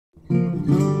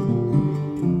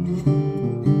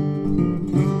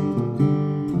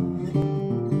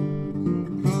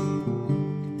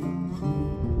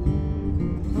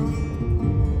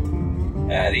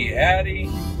Howdy,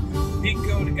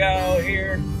 Pico de Gallo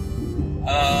here.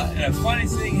 And a funny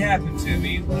thing happened to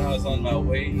me when I was on my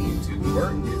way to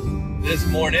work this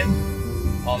morning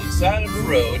on the side of the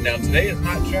road. Now today is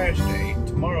not trash day,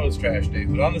 tomorrow is trash day,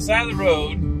 but on the side of the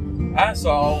road, I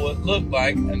saw what looked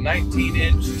like a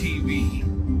 19-inch TV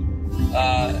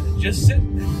just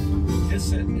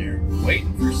sitting there,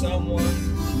 waiting for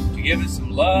someone to give it some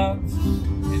love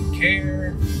and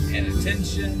care and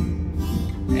attention.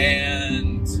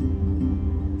 And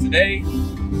today,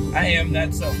 I am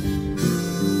that someone.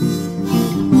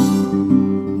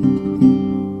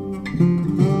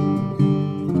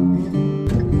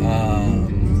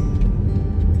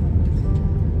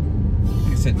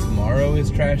 Like I said, tomorrow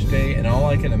is trash day, and all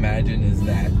I can imagine is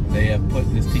that they have put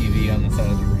this TV on the side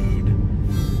of the road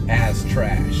as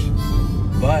trash.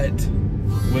 But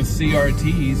with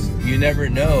CRTs, you never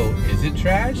know. Is it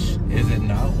trash? Is it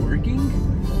not working?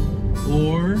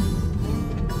 Or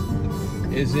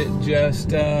is it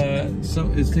just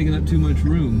it's taking up too much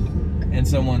room in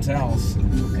someone's house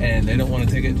and they don't want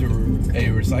to take it to a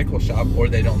recycle shop, or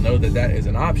they don't know that that is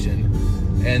an option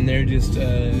and they're just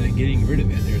getting rid of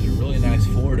it? There's a really nice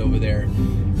Ford over there,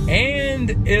 and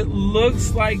it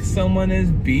looks like someone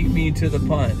has beat me to the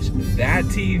punch. That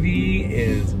TV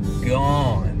is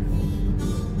gone.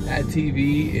 That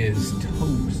TV is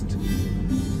toast.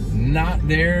 Not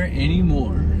there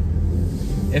anymore.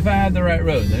 If I had the right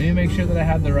road, let me make sure that I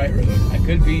have the right road. I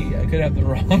could have the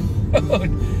wrong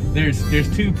road. There's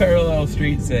two parallel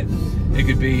streets that it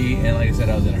could be, and like I said,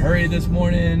 I was in a hurry this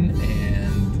morning,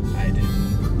 and I didn't,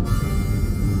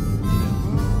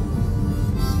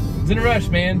 I was in a rush,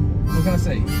 man. What can I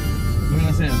say? What can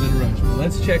I say? I was in a rush. But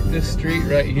let's check this street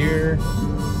right here,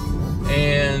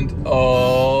 and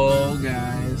oh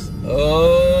guys,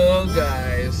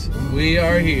 we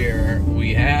are here.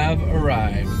 We have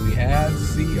arrived. We have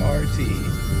CRT.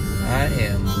 I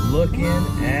am looking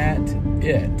at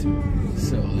it.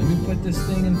 So let me put this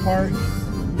thing in park.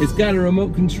 It's got a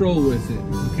remote control with it.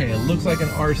 Okay, it looks like an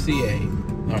RCA.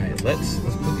 All right, let's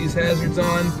put these hazards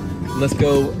on. Let's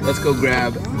go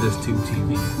grab this tube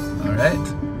TV. All right.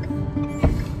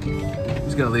 I'm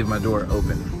just gonna leave my door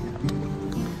open.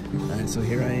 All right, so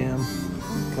here I am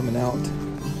coming out.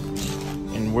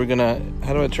 And we're gonna,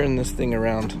 how do I turn this thing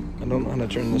around? I don't know how to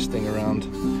turn this thing around.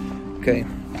 Okay.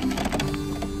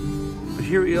 But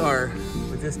here we are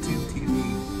with this tube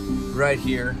TV right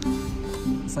here.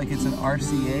 It's like it's an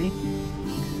RCA.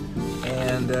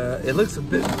 And it looks a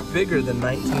bit bigger than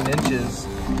 19 inches.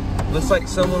 Looks like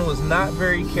someone was not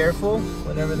very careful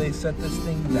whenever they set this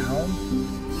thing down.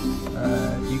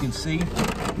 You can see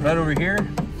right over here,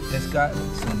 it's got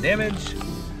some damage.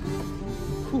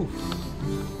 Whew.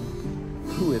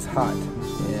 Ooh, it's hot,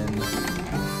 and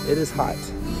it is hot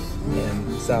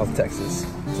in South Texas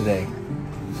today.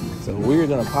 So we're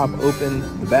gonna pop open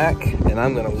the back, and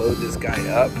I'm gonna load this guy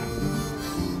up.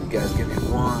 You guys give me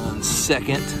 1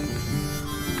 second.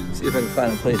 See if I can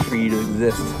find a place for you to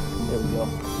exist. There we go.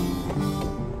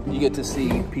 You get to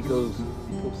see Pico's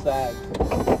side,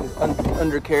 his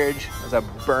undercarriage, as I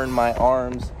burn my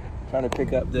arms trying to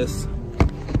pick up this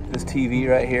TV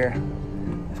right here.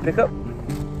 Let's pick up.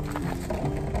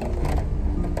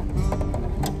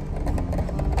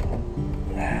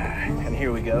 And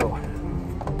here we go.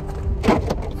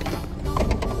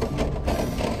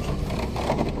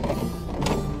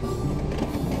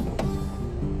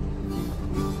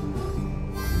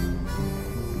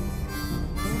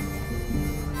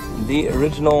 The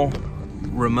original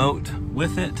remote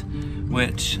with it,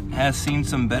 which has seen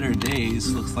some better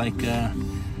days. Looks like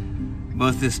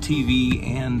both this TV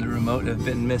and the remote have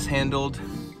been mishandled.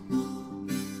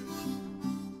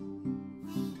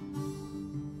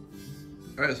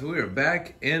 All right, so we are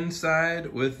back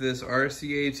inside with this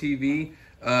RCA TV.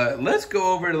 Let's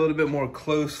go over it a little bit more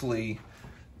closely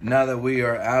now that we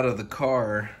are out of the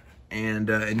car, and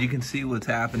you can see what's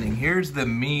happening. Here's the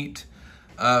meat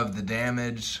of the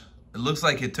damage. It looks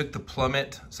like it took the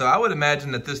plummet. So I would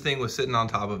imagine that this thing was sitting on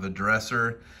top of a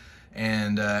dresser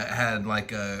and had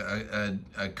like a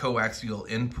coaxial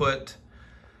input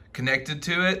connected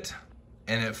to it,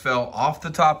 and it fell off the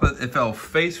top of, it fell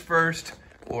face first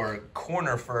or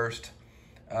corner first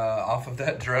off of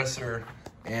that dresser,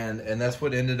 and that's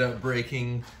what ended up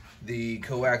breaking the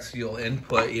coaxial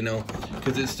input, you know,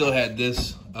 because it still had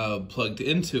this plugged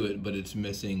into it, but it's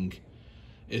missing.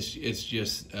 It's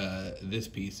just this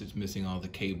piece. It's missing all the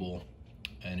cable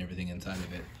and everything inside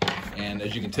of it. And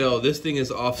as you can tell, this thing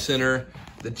is off center.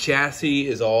 The chassis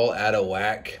is all out of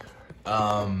whack.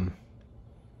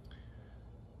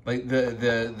 Like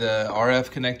the RF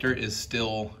connector is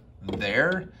still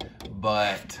there,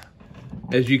 but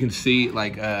as you can see,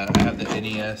 like I have the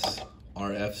NES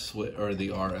RF switch, or the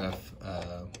RF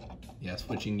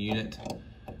switching unit.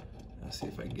 Let's see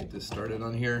if I can get this started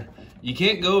on here. You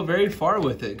can't go very far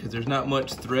with it because there's not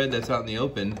much thread that's out in the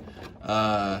open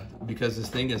because this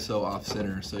thing is so off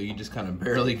center. So you just kind of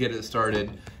barely get it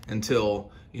started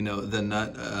until, you know, the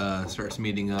nut starts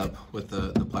meeting up with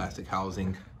the plastic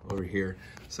housing over here.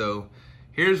 So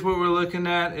here's what we're looking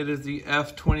at. It is the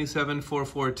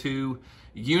F27442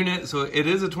 unit. So it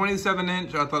is a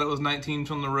 27-inch. I thought it was 19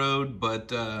 on the road, but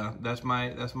that's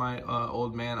my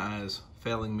old man eyes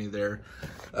failing me there.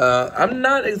 I'm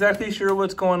not exactly sure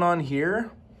what's going on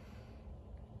here.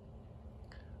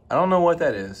 I don't know what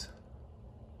that is.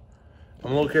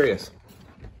 I'm a little curious.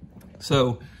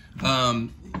 So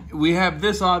we have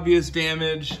this obvious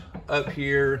damage up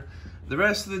here. The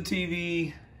rest of the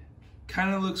TV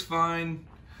kind of looks fine.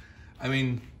 I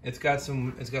mean, it's got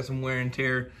some wear and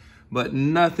tear, but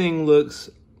nothing looks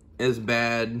as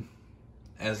bad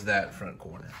as that front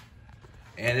corner.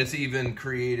 And it's even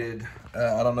created,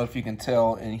 I don't know if you can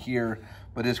tell in here,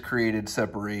 but it's created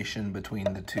separation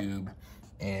between the tube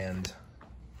and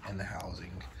the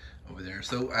housing over there.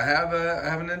 So I have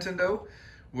a Nintendo.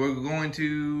 We're going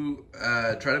to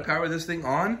try to power this thing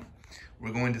on.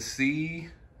 We're going to see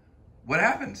what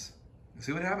happens.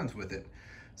 See what happens with it.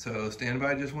 So stand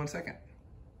by just 1 second.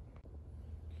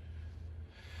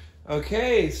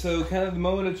 Okay, so kind of the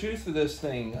moment of truth for this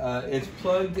thing. It's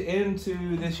plugged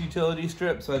into this utility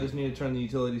strip, so I just need to turn the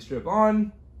utility strip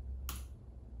on.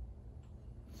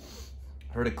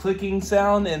 Heard a clicking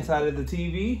sound inside of the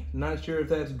TV. Not sure if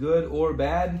that's good or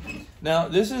bad. Now,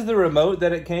 this is the remote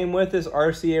that it came with, this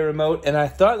RCA remote, and I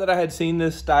thought that I had seen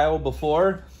this style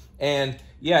before, and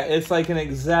yeah, it's like an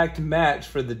exact match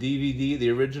for the DVD, the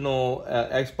original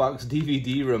Xbox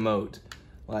DVD remote.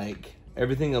 Like,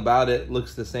 everything about it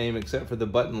looks the same except for the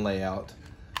button layout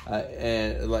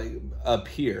and like up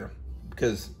here,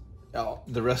 because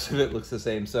the rest of it looks the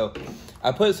same. So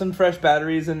I put some fresh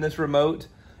batteries in this remote,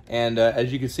 and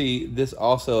as you can see, this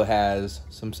also has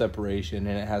some separation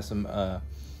and it has some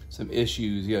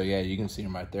issues. Yeah, you can see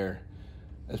them right there.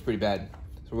 That's pretty bad.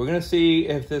 So we're gonna see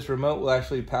if this remote will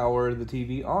actually power the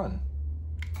TV on.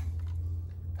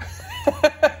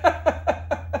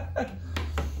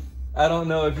 I don't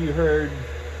know if you heard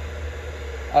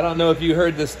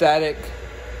the static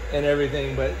and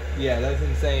everything, but yeah, that's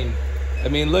insane. I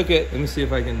mean, let me see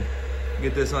if I can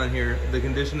get this on here. The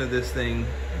condition of this thing.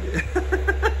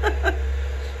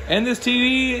 And this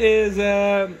TV is,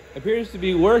 appears to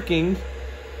be working.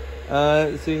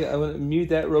 Let's see, I'm gonna mute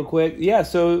that real quick. Yeah,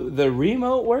 so the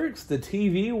remote works, the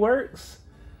TV works.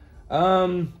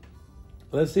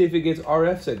 Let's see if it gets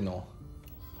RF signal.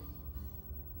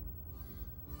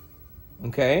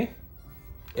 Okay,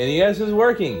 NES is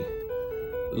working.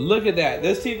 Look at that.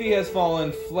 This TV has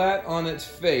fallen flat on its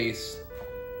face,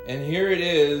 and here it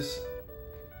is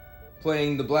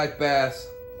playing the Black Bass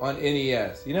on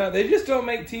NES. You know, they just don't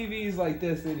make TVs like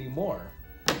this anymore.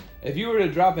 If you were to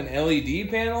drop an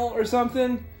LED panel or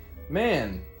something,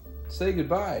 man, say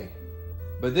goodbye.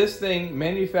 But this thing,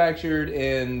 manufactured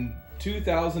in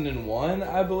 2001,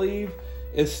 I believe,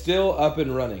 is still up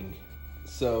and running.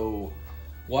 So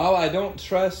while I don't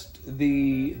trust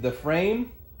the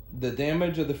frame, the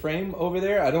damage of the frame over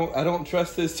there, I don't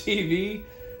trust this TV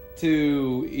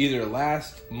to either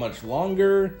last much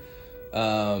longer,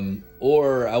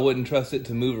 or I wouldn't trust it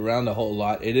to move around a whole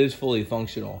lot. It is fully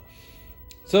functional.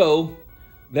 So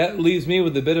that leaves me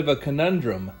with a bit of a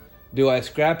conundrum. Do I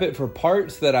scrap it for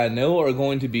parts that I know are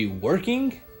going to be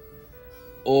working?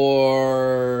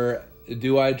 Or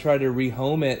do I try to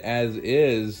rehome it as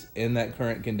is in that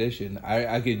current condition?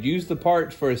 I could use the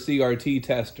parts for a CRT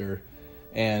tester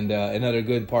and other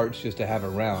good parts just to have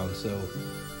around. So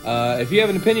if you have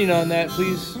an opinion on that,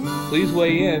 please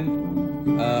weigh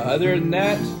in. Other than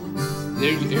that,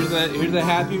 here's a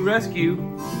happy rescue.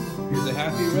 Here's a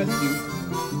happy rescue.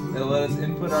 It'll let us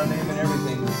input our name and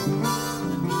everything.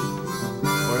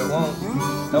 Or it won't.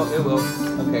 Oh, it will.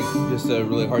 Okay, just a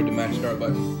really hard to match start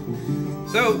button.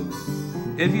 So,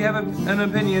 if you have an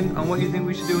opinion on what you think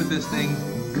we should do with this thing,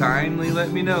 kindly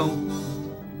let me know.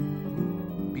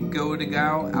 Pico de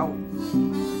Gal out.